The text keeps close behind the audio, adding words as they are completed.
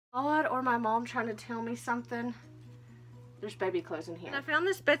God or my mom trying to tell me something. There's baby clothes in here. And I found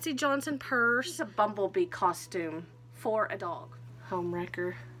this Betsy Johnson purse. It's a bumblebee costume for a dog. Home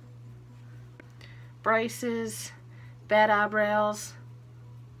wrecker. Braces. Bad eyebrows.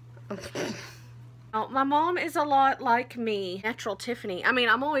 My mom is a lot like me. Natural Tiffany. I mean,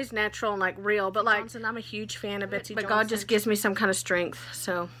 I'm always natural and like real, but like Johnson, I'm a huge fan of Betsy Johnson. But God just gives me some kind of strength,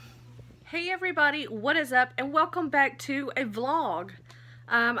 so. Hey everybody, what is up? And welcome back to a vlog.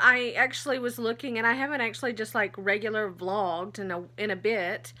 I actually was looking, and I haven't actually just like regular vlogged in a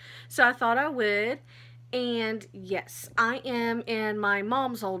bit, so I thought I would. And yes, I am in my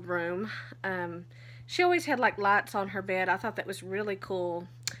mom's old room. She always had like lights on her bed. I thought that was really cool.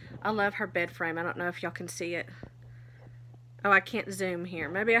 I love her bed frame. I don't know if y'all can see it. Oh, I can't zoom here.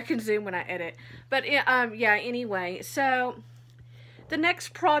 Maybe I can zoom when I edit. But yeah, anyway, so the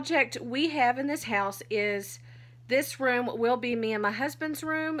next project we have in this house is this room will be me and my husband's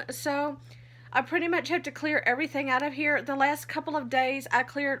room. So I pretty much have to clear everything out of here. The last couple of days, I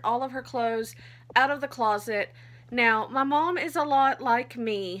cleared all of her clothes out of the closet. Now, my mom is a lot like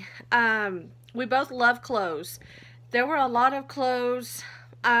me. We both love clothes. There were a lot of clothes.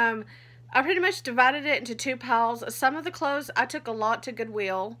 I pretty much divided it into two piles. Some of the clothes I took a lot to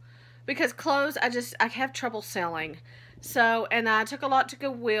Goodwill because clothes I have trouble selling. So, and I took a lot to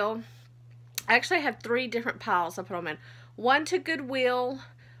Goodwill. I actually have three different piles I put them in. One to Goodwill,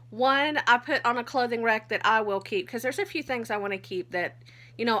 one I put on a clothing rack that I will keep because there's a few things I want to keep that,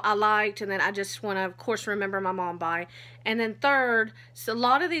 you know, I liked, and then I just want to, of course, remember my mom by. And then third, so a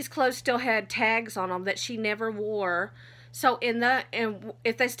lot of these clothes still had tags on them that she never wore. So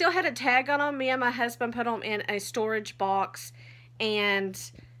if they still had a tag on them, me and my husband put them in a storage box, and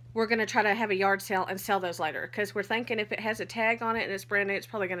we're going to try to have a yard sale and sell those later because we're thinking if it has a tag on it and it's brand new, it's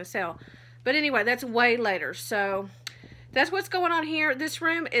probably going to sell. But anyway, that's way later. So that's what's going on here. This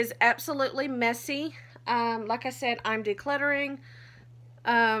room is absolutely messy. Like I said, I'm decluttering.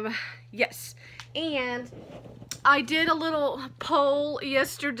 Yes. And I did a little poll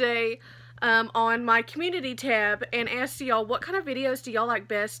yesterday on my community tab and asked y'all what kind of videos do y'all like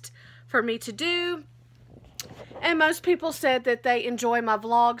best for me to do. And most people said that they enjoy my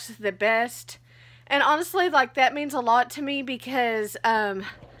vlogs the best. And honestly, like, that means a lot to me because,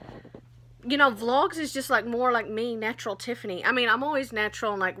 you know, vlogs is just like more like me, Natural Tiffany. I mean, I'm always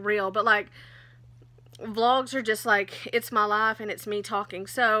natural and like real, but like vlogs are just like, it's my life and it's me talking.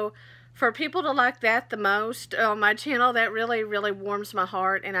 So for people to like that the most on my channel, that really, really warms my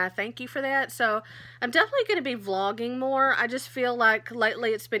heart, and I thank you for that. So I'm definitely going to be vlogging more. I just feel like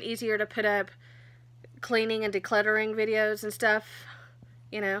lately it's been easier to put up cleaning and decluttering videos and stuff,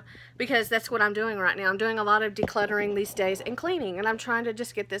 you know, because that's what I'm doing right now. I'm doing a lot of decluttering these days and cleaning, and I'm trying to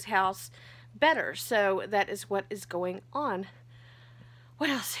just get this house better. So that is what is going on. What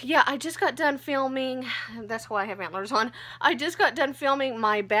else? Yeah, I just got done filming. That's why I have antlers on. I just got done filming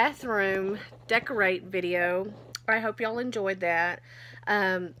my bathroom decorate video. I hope y'all enjoyed that.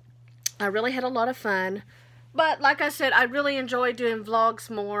 I really had a lot of fun. But like I said, I really enjoy doing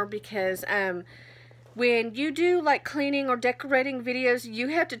vlogs more because when you do like cleaning or decorating videos, you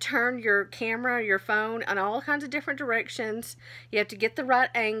have to turn your camera, your phone in all kinds of different directions. You have to get the right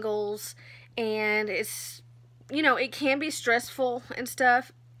angles, and it's, you know, it can be stressful and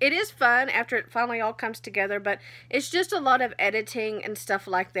stuff. It is fun after it finally all comes together, but it's just a lot of editing and stuff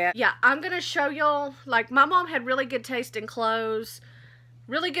like that. Yeah, I'm going to show y'all, like, my mom had really good taste in clothes,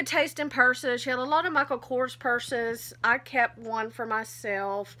 really good taste in purses. She had a lot of Michael Kors purses. I kept one for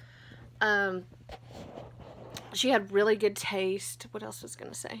myself. She had really good taste. What else was I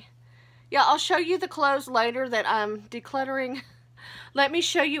going to say? Yeah, I'll show you the clothes later that I'm decluttering. Let me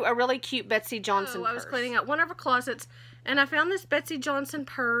show you a really cute Betsy Johnson purse. I was cleaning out one of her closets, and I found this Betsy Johnson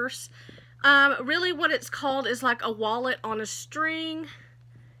purse. Really what it's called is like a wallet on a string.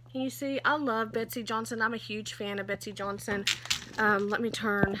 Can you see? I love Betsy Johnson. I'm a huge fan of Betsy Johnson. Let me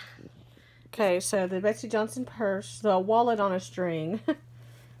turn. Okay, so the Betsy Johnson purse, the wallet on a string.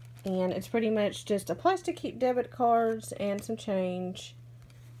 And it's pretty much just a place to keep debit cards and some change.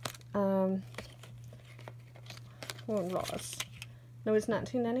 What Ross? No, it's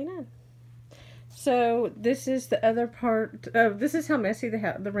 $19.99. So this is the other part. This is how messy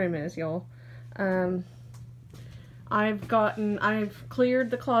the room is, y'all. I've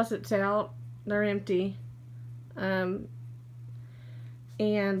cleared the closets out. They're empty. I've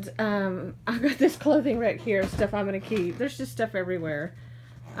got this clothing rack here of stuff I'm going to keep. There's just stuff everywhere.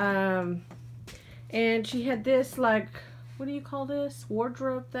 And she had this, like, what do you call this?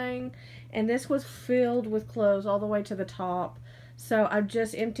 Wardrobe thing. And this was filled with clothes all the way to the top. So I've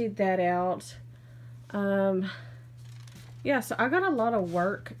just emptied that out. yeah, so I got a lot of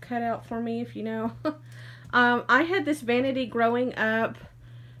work cut out for me, if you know. I had this vanity growing up.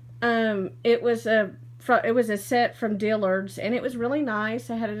 It was a set from Dillard's, and it was really nice.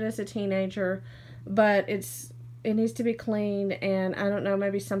 I had it as a teenager, but it needs to be cleaned, and I don't know,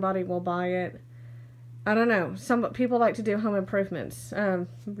 maybe somebody will buy it. I don't know. Some people like to do home improvements,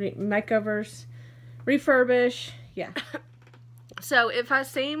 makeovers, refurbish, yeah. So if I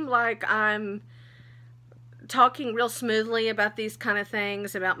seem like I'm talking real smoothly about these kind of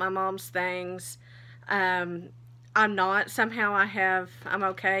things, about my mom's things, I'm not. Somehow I'm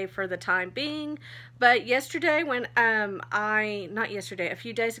okay for the time being. But yesterday when, a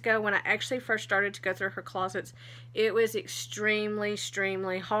few days ago when I actually first started to go through her closets, it was extremely,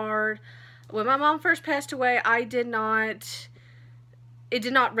 extremely hard. When my mom first passed away, it did not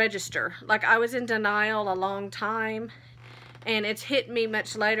register. Like, I was in denial a long time, and it's hit me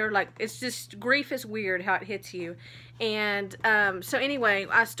much later. Like, it's just, grief is weird how it hits you. And so anyway,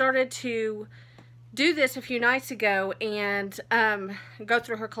 I started to do this a few nights ago and go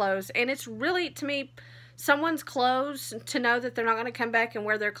through her clothes. And it's really, to me, someone's clothes, to know that they're not going to come back and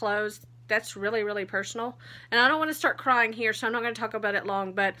wear their clothes, that's really, really personal. And I don't want to start crying here, so I'm not going to talk about it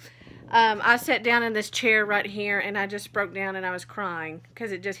long, but I sat down in this chair right here and I just broke down and I was crying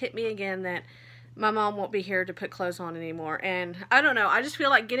because it just hit me again that my mom won't be here to put clothes on anymore. And I don't know, I just feel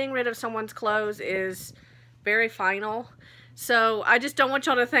like getting rid of someone's clothes is very final. So I just don't want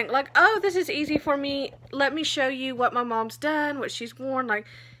y'all to think like, oh, this is easy for me. Let me show you what my mom's done, what she's worn. Like,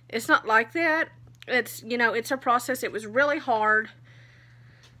 it's not like that. It's, you know, it's a process. It was really hard.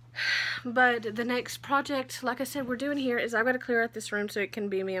 But the next project, like I said, we're doing here is I've got to clear out this room so it can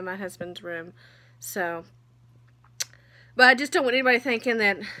be me and my husband's room. So, but I just don't want anybody thinking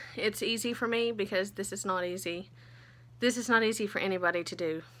that it's easy for me, because this is not easy. This is not easy for anybody to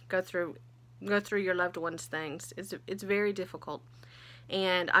do. Go through your loved ones' things. It's very difficult.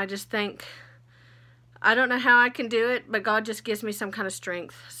 And I just think, I don't know how I can do it, but God just gives me some kind of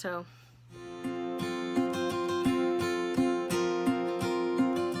strength. So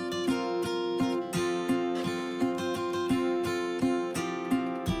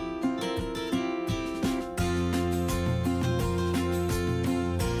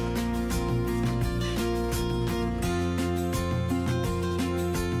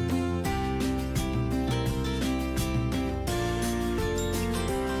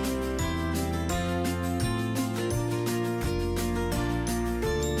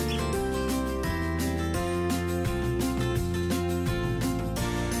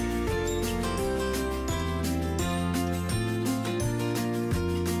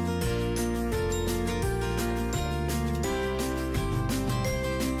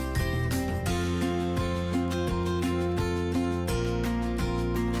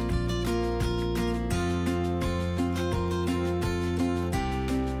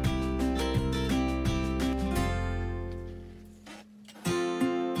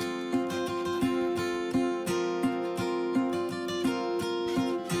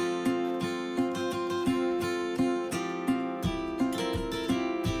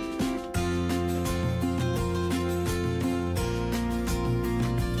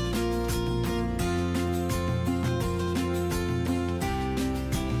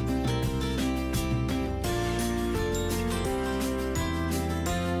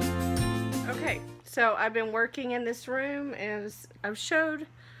So I've been working in this room, as I've showed.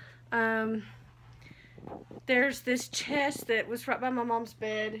 There's this chest that was right by my mom's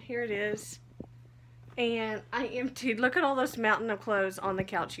bed. Here it is. And I emptied, look at all this mountain of clothes on the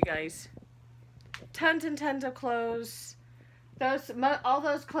couch, you guys. Tons and tons of clothes. All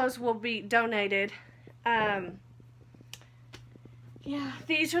those clothes will be donated. Yeah,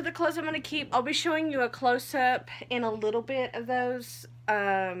 these are the clothes I'm going to keep. I'll be showing you a close-up in a little bit of those.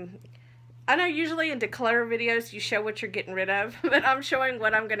 I know usually in declutter videos you show what you're getting rid of, but I'm showing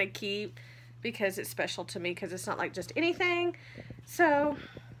what I'm going to keep because it's special to me, because it's not like just anything. So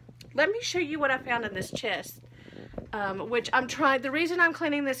let me show you what I found in this chest, which I'm trying, the reason I'm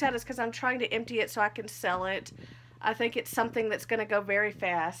cleaning this out is because I'm trying to empty it so I can sell it. I think it's something that's going to go very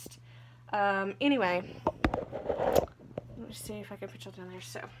fast. Anyway, let me see if I can put you down there.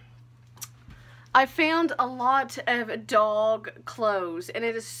 So I found a lot of dog clothes, and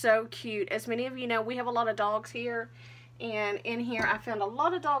it is so cute. As many of you know, we have a lot of dogs here, and in here I found a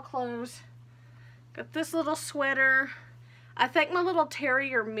lot of dog clothes. Got this little sweater. I think my little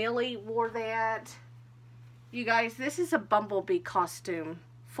terrier Millie wore that. You guys, this is a bumblebee costume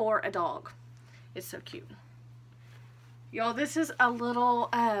for a dog. It's so cute. Y'all, this is a little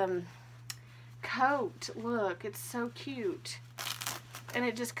coat. Look, it's so cute. And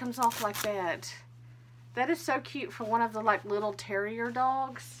it just comes off like that. That is so cute for one of the like little terrier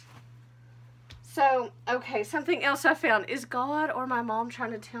dogs. So, okay, something else I found. Is God or my mom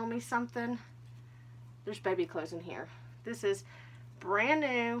trying to tell me something? There's baby clothes in here. This is brand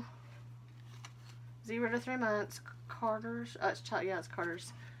new. 0 to 3 months. Carter's. Yeah, it's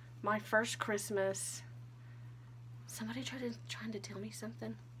Carter's. My first Christmas. Somebody trying to tell me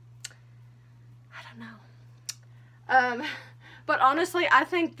something? I don't know. But honestly, I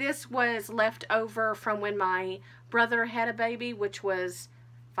think this was left over from when my brother had a baby, which was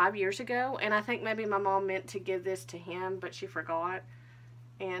 5 years ago. And I think maybe my mom meant to give this to him, but she forgot.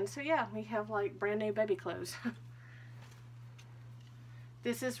 And so yeah, we have like brand new baby clothes.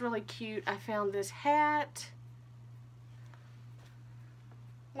 This is really cute. I found this hat.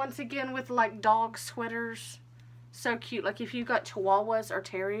 Once again with like dog sweaters. So cute. Like if you've got Chihuahuas or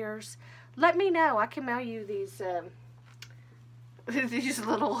Terriers, let me know. I can mail you these these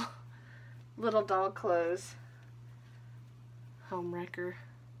little dog clothes. Home wrecker.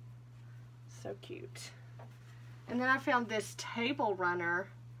 So cute. And then I found this table runner.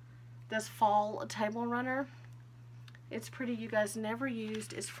 This fall table runner. It's pretty. You guys never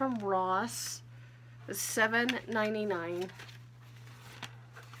used. It's from Ross. It's $7.99.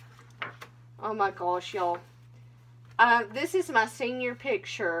 Oh my gosh, y'all. This is my senior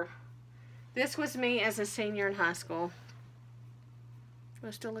picture. This was me as a senior in high school. Do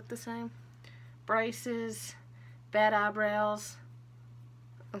I still look the same? Braces. Bad eyebrows.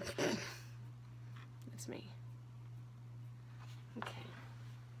 It's me.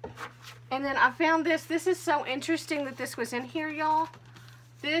 Okay. And then I found this. This is so interesting that this was in here, y'all.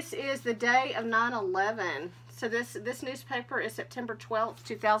 This is the day of 9/11. So this newspaper is September 12th,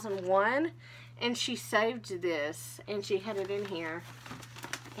 2001. And she saved this. And she had it in here.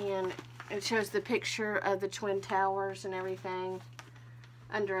 And it shows the picture of the Twin Towers and everything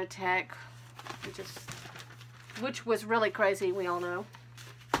under attack. Which was really crazy, we all know.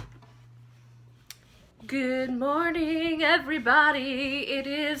 Good morning, everybody. It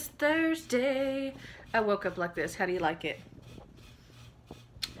is Thursday. I woke up like this. How do you like it?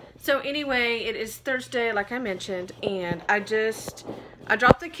 So anyway, it is Thursday, like I mentioned, and I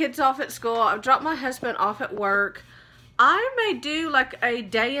dropped the kids off at school. I dropped my husband off at work. I may do like a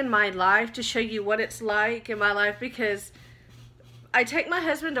day in my life to show you what it's like in my life, because I take my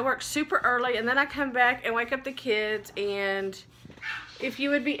husband to work super early, and then I come back and wake up the kids. And if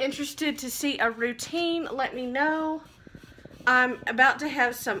you would be interested to see a routine, let me know. I'm about to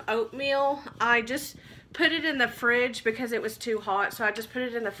have some oatmeal. I just put it in the fridge because it was too hot, so I just put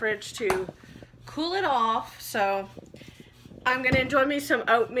it in the fridge to cool it off. So I'm gonna enjoy me some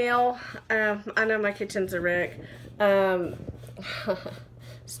oatmeal. I know my kitchen's a wreck.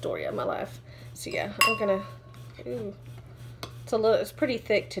 Story of my life. So yeah, I'm gonna. Ooh. It's pretty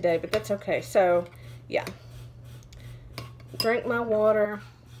thick today, but that's okay. So yeah, drink my water.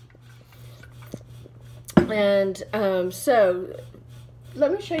 And so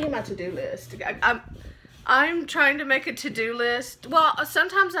let me show you my to-do list. I'm trying to make a to-do list. Well,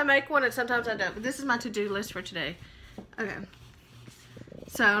 sometimes I make one and sometimes I don't, but this is my to-do list for today. Okay,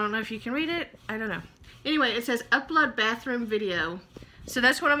 so I don't know if you can read it. I don't know. Anyway, it says upload bathroom video. So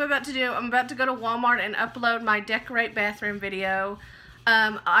that's what I'm about to do. I'm about to go to Walmart and upload my decorate bathroom video.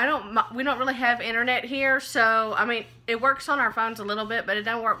 We don't really have internet here, so I mean, it works on our phones a little bit, but it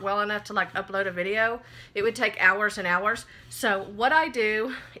don't work well enough to like upload a video. It would take hours and hours. So what I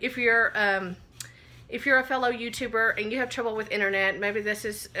do, if you're a fellow YouTuber and you have trouble with internet, maybe this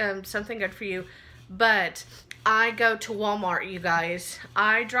is something good for you. But I go to Walmart, you guys.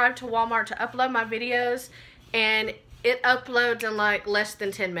 I drive to Walmart to upload my videos, and it uploads in like less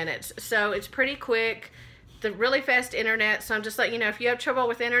than 10 minutes. So it's pretty quick. The really fast internet. So I'm just letting you know, if you have trouble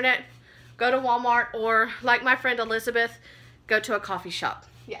with internet, go to Walmart, or like my friend Elizabeth, go to a coffee shop.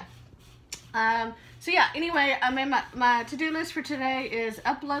 Yeah. So yeah, anyway, I mean, my to-do list for today is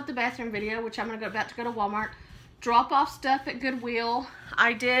upload the bathroom video, which I'm about to go to Walmart. Drop off stuff at Goodwill.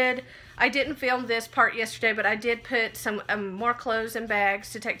 I didn't film this part yesterday, but I did put some more clothes in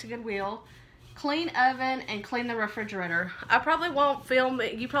bags to take to Goodwill. Clean oven and clean the refrigerator. I probably won't film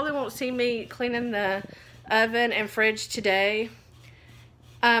it. You probably won't see me cleaning the oven and fridge today.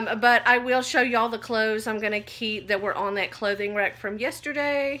 But I will show y'all the clothes I'm going to keep that were on that clothing rack from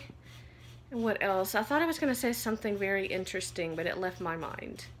yesterday. And what else? I thought I was going to say something very interesting, but it left my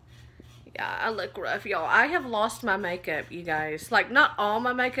mind. Yeah, I look rough, y'all. I have lost my makeup, you guys. Like, not all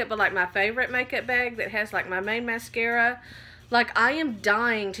my makeup, but like my favorite makeup bag that has like my main mascara. Like, I am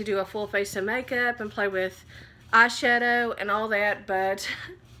dying to do a full face of makeup and play with eyeshadow and all that, but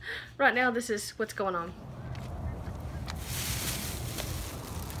right now this is what's going on.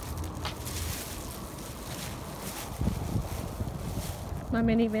 My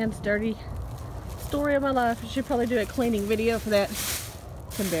minivan's dirty. Story of my life. I should probably do a cleaning video for that.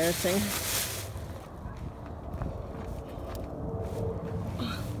 It's embarrassing.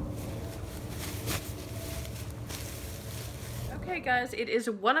 Okay guys, it is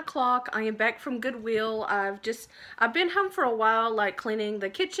 1 o'clock. I am back from Goodwill. I've been home for a while, like cleaning the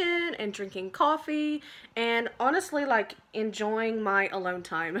kitchen and drinking coffee and honestly like enjoying my alone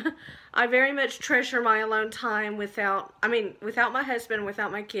time. I very much treasure my alone time without my husband,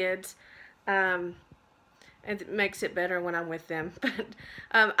 without my kids. And it makes it better when I'm with them. But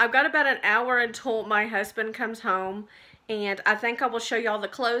I've got about an hour until my husband comes home, and I think I will show y'all the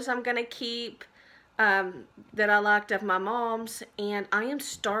clothes I'm gonna keep that I liked of my mom's, and I am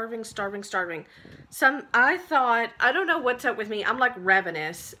starving. I don't know what's up with me. I'm like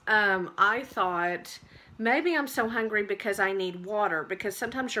ravenous. I thought maybe I'm so hungry because I need water, because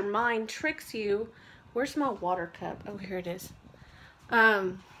sometimes your mind tricks you. Where's my water cup? Oh, here it is.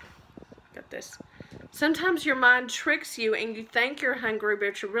 Got this. Sometimes your mind tricks you and you think you're hungry,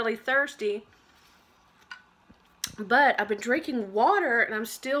 but you're really thirsty. But I've been drinking water and I'm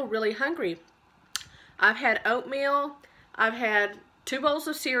still really hungry. I've had oatmeal, I've had 2 bowls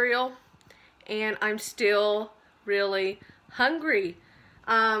of cereal, and I'm still really hungry.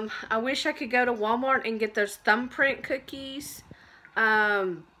 I wish I could go to Walmart and get those thumbprint cookies.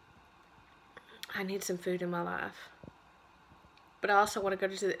 I need some food in my life. But I also want to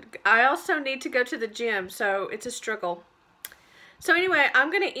go to I also need to go to the gym, so it's a struggle. So anyway, I'm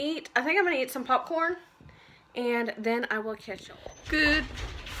going to eat, I think I'm going to eat some popcorn, and then I will catch you. Good.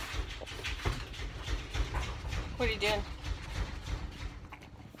 What are you doing?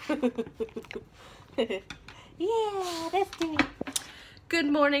 Yeah, that's doing. Good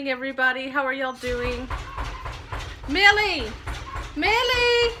morning, everybody. How are y'all doing? Millie!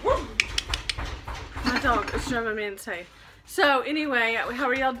 Millie! My dog is driving me insane. So anyway, how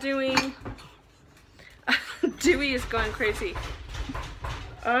are y'all doing? Dewey is going crazy.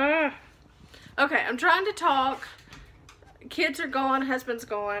 Okay, I'm trying to talk. Kids are gone, husband's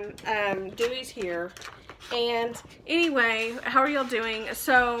gone, Dewey's here. And anyway, how are y'all doing?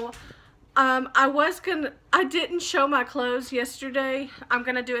 So, I didn't show my clothes yesterday. I'm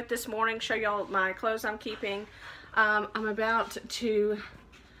gonna do it this morning, show y'all my clothes I'm keeping. I'm about to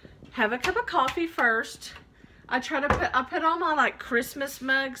have a cup of coffee first. I put all my like Christmas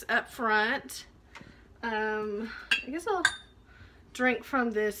mugs up front. I guess I'll drink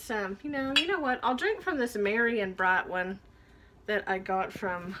from this, you know what? I'll drink from this Merry and Bright one that I got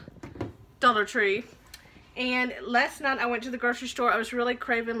from Dollar Tree. And last night I went to the grocery store. I was really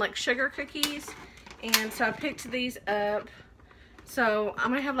craving like sugar cookies, and so I picked these up. So I'm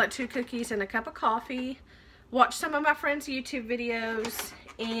gonna have like 2 cookies and a cup of coffee, watch some of my friends' YouTube videos,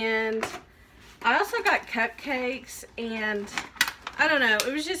 and I also got cupcakes, and I don't know,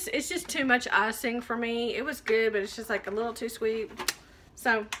 it's just too much icing for me. It was good, but it's just like a little too sweet.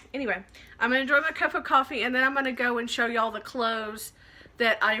 So anyway, I'm gonna enjoy my cup of coffee, and then I'm gonna go and show y'all the clothes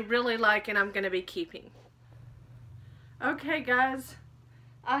that I really like and I'm gonna be keeping. Okay guys,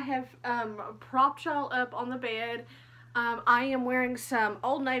 I have propped y'all up on the bed. I am wearing some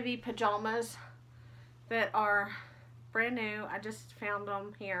Old Navy pajamas that are brand new. I just found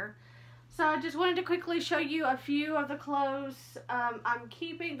them here. So I just wanted to quickly show you a few of the clothes I'm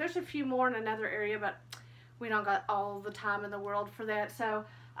keeping. There's a few more in another area, but we don't got all the time in the world for that. So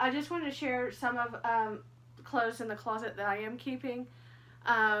I just wanted to share some of the clothes in the closet that I am keeping.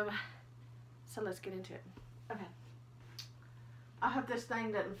 So let's get into it. Okay. I hope this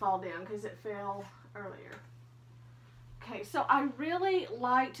thing doesn't fall down because it fell earlier. Okay, so I really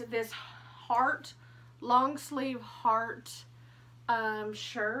liked this heart, long sleeve heart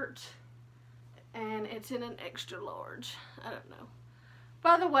shirt, and it's in an extra large. I don't know.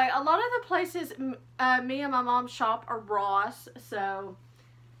 By the way, a lot of the places me and my mom shop are Ross, so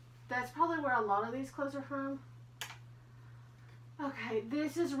that's probably where a lot of these clothes are from. Okay,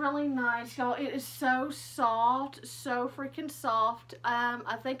 this is really nice, y'all. It is so soft, so freaking soft.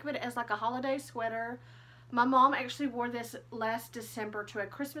 I think of it as like a holiday sweater. My mom actually wore this last December to a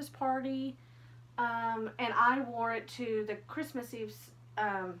Christmas party, and I wore it to the Christmas Eve.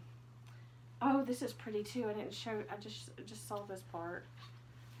 Oh, this is pretty too. I didn't show. I just saw this part.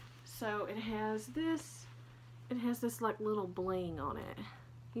 So it has this. It has this like little bling on it.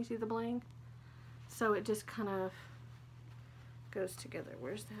 You see the bling? So it just kind of goes together.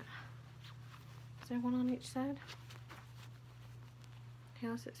 Where's that? Is there one on each side?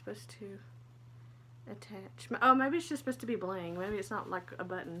 How is it supposed to attach? Oh, maybe it's just supposed to be bling. Maybe it's not like a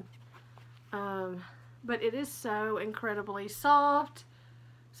button. But it is so incredibly soft.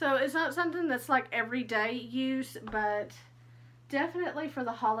 So it's not something that's like everyday use, but definitely for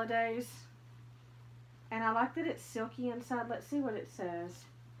the holidays. And I like that it's silky inside. Let's see what it says.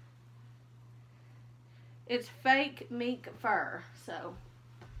 It's fake mink fur. So,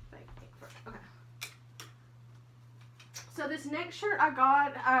 fake mink fur. Okay. So this next shirt I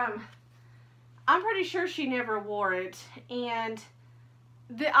got, I'm pretty sure she never wore it. And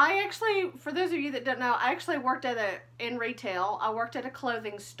I actually, for those of you that don't know, I actually worked in retail. I worked at a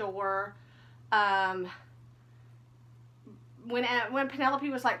clothing store. When Penelope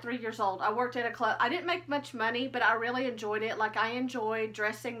was like 3 years old, I worked at I didn't make much money, but I really enjoyed it. Like, I enjoyed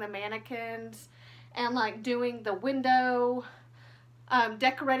dressing the mannequins and like doing the window,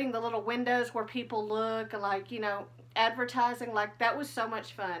 decorating the little windows where people look, and like, you know, advertising. Like, that was so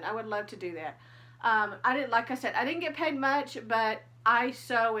much fun. I would love to do that. Like I said, I didn't get paid much, but I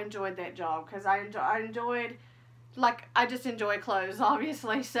so enjoyed that job because I enjoyed, like, I just enjoy clothes,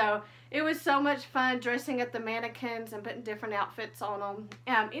 obviously. So it was so much fun dressing up the mannequins and putting different outfits on them.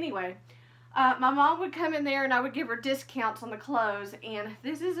 Anyway, my mom would come in there and I would give her discounts on the clothes. And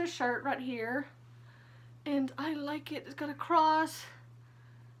this is a shirt right here. And I like it. It's got a cross.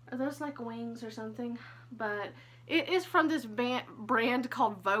 Are those like wings or something? But it is from this brand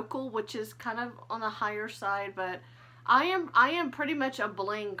called Vocal, which is kind of on the higher side. But I am pretty much a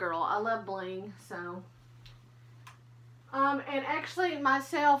bling girl. I love bling, so. And actually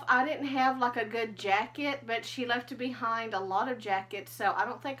myself, I didn't have like a good jacket, but she left behind a lot of jackets, so I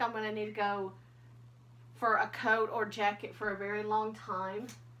don't think I'm going to need to go for a coat or jacket for a very long time.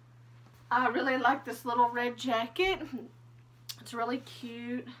 I really like this little red jacket. It's really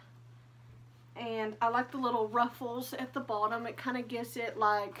cute. And I like the little ruffles at the bottom. It kind of gives it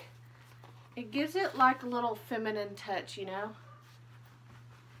like a little feminine touch, you know?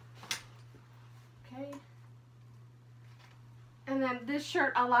 Okay. And then this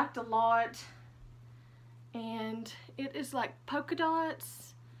shirt I liked a lot, and it is like polka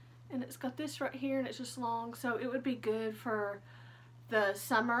dots, and it's got this right here, and it's just long, so it would be good for the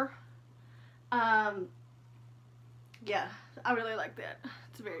summer. Yeah, I really like that.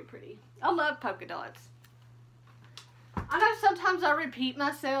 It's very pretty. I love polka dots. I know sometimes I repeat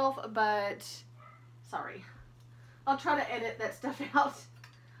myself, but sorry. I'll try to edit that stuff out.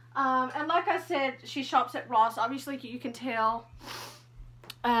 And like I said, she shops at Ross. Obviously, you can tell.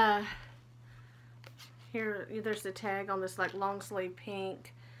 Here, there's the tag on this like long sleeve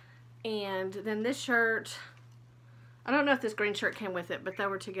pink. And then this shirt, I don't know if this green shirt came with it, but they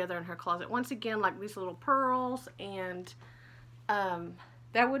were together in her closet. Once again, like these little pearls. And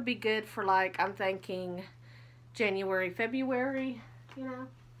that would be good for, like, I'm thinking January, February, you know.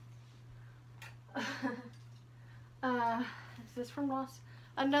 Is this from Ross?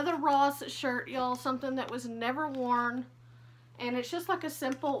 Another Ross shirt, y'all, something that was never worn, and it's just like a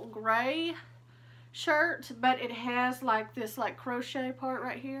simple gray shirt, but it has like this like crochet part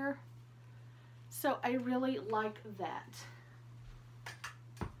right here, so I really like that.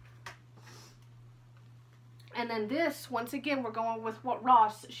 And then this, once again, we're going with what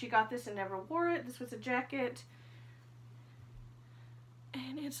Ross, she got this and never wore it. This was a jacket,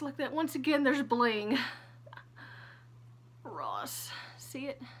 and it's like that. Once again, there's bling. Ross, see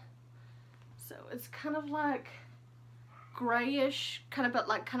it? So it's kind of like grayish, kind of got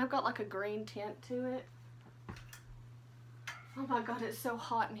like a green tint to it. Oh my god, it's so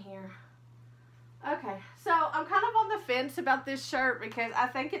hot in here. Okay, so I'm kind of on the fence about this shirt because I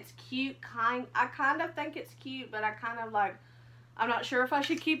think it's cute. I kind of think it's cute, but I kind of like, I'm not sure if I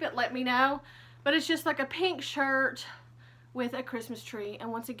should keep it. Let me know. But it's just like a pink shirt with a Christmas tree,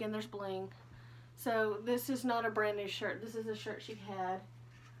 and once again, there's bling. So this is not a brand new shirt. This is a shirt she had.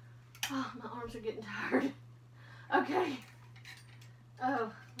 Oh, my arms are getting tired. Okay.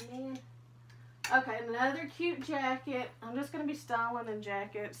 Oh, man. Okay, another cute jacket. I'm just going to be styling in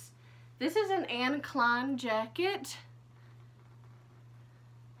jackets. This is an Anne Klein jacket.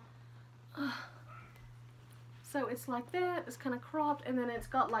 So it's like that. It's kind of cropped, and then it's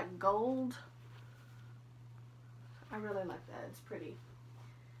got like gold. I really like that. It's pretty.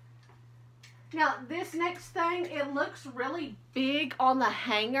 Now, this next thing, it looks really big on the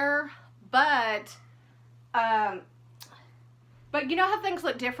hanger, but you know how things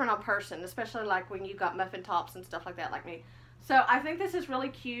look different on person, especially like when you got muffin tops and stuff like that, like me. So I think this is really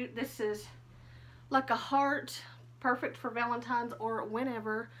cute. This is like a heart, perfect for Valentine's or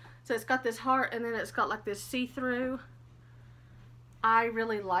whenever. So it's got this heart, and then it's got like this see-through. I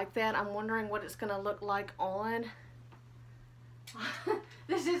really like that. I'm wondering what it's going to look like on.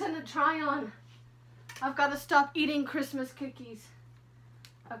 This isn't a try-on. I've got to stop eating Christmas cookies.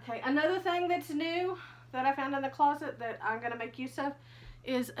 Okay, another thing that's new that I found in the closet that I'm going to make use of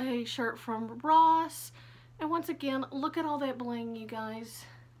is a shirt from Ross. And once again, look at all that bling, you guys.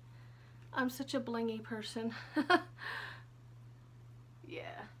 I'm such a blingy person.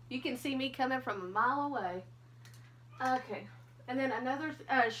 Yeah, you can see me coming from a mile away. Okay, and then another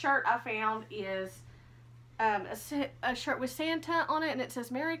shirt I found is a shirt with Santa on it, and it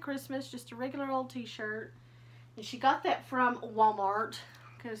says Merry Christmas, just a regular old t-shirt. And she got that from Walmart,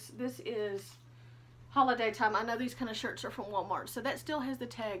 because this is holiday time. I know these kind of shirts are from Walmart, so that still has the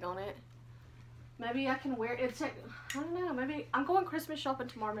tag on it. Maybe I can wear it. I don't know, maybe I'm going Christmas shopping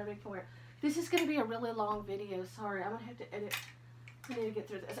tomorrow. Maybe I can wear it. This is going to be a really long video. Sorry, I'm going to have to edit. I need to get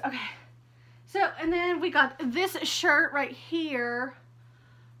through this. Okay. So, and then we got this shirt right here.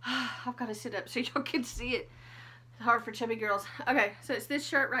 I've got to sit up so y'all can see it. It's hard for chubby girls. Okay, so it's this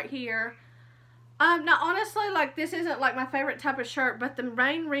shirt right here. Now, honestly, like, this isn't, like, my favorite type of shirt, but the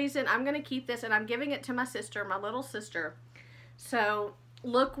main reason I'm going to keep this, and I'm giving it to my sister, my little sister. So,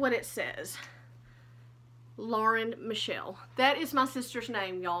 look what it says. Lauren Michelle. That is my sister's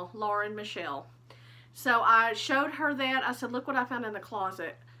name, y'all. Lauren Michelle. So I showed her that. I said, look what I found in the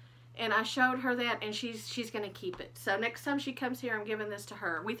closet. And I showed her that, and she's going to keep it. So next time she comes here, I'm giving this to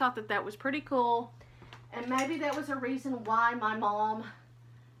her. We thought that that was pretty cool. And maybe that was a reason why my mom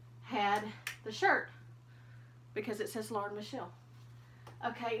had the shirt. Because it says Lauren Michelle.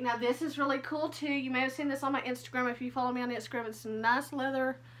 Okay, now this is really cool too. You may have seen this on my Instagram. If you follow me on Instagram, it's a nice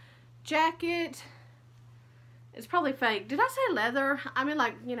leather jacket. It's probably fake. Did I say leather? I mean,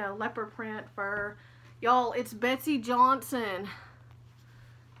 like, you know, leopard print, fur. Y'all, it's Betsy Johnson.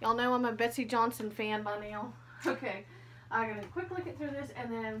 Y'all know I'm a Betsy Johnson fan by now. Okay. I'm going to quickly get through this, and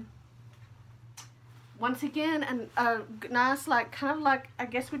then once again, a nice, like, kind of like, I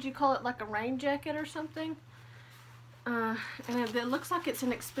guess, would you call it like a rain jacket or something? And it looks like it's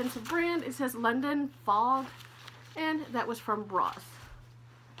an expensive brand. It says London Fog, and that was from Ross.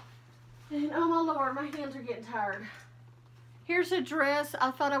 And oh my Lord, my hands are getting tired. Here's a dress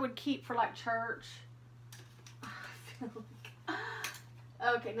I thought I would keep for like church.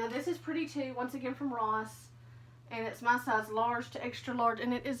 Okay, now this is pretty too, once again from Ross. And it's my size large to extra large,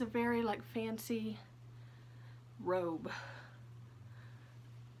 and it is a very like fancy robe.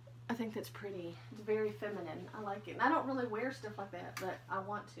 I think that's pretty. It's very feminine. I like it. And I don't really wear stuff like that, but I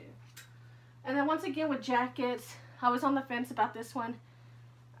want to. And then once again with jackets, I was on the fence about this one.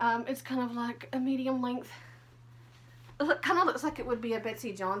 It's kind of like a medium length. It kind of looks like it would be a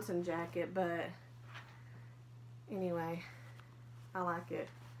Betsy Johnson jacket, but anyway, I like it.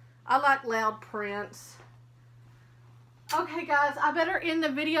 I like loud prints. Okay, guys, I better end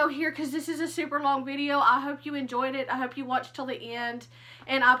the video here because this is a super long video. I hope you enjoyed it. I hope you watched till the end.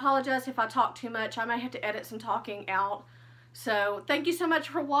 And I apologize if I talk too much. I may have to edit some talking out. So, thank you so much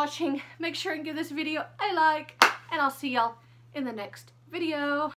for watching. Make sure and give this video a like. And I'll see y'all in the next video.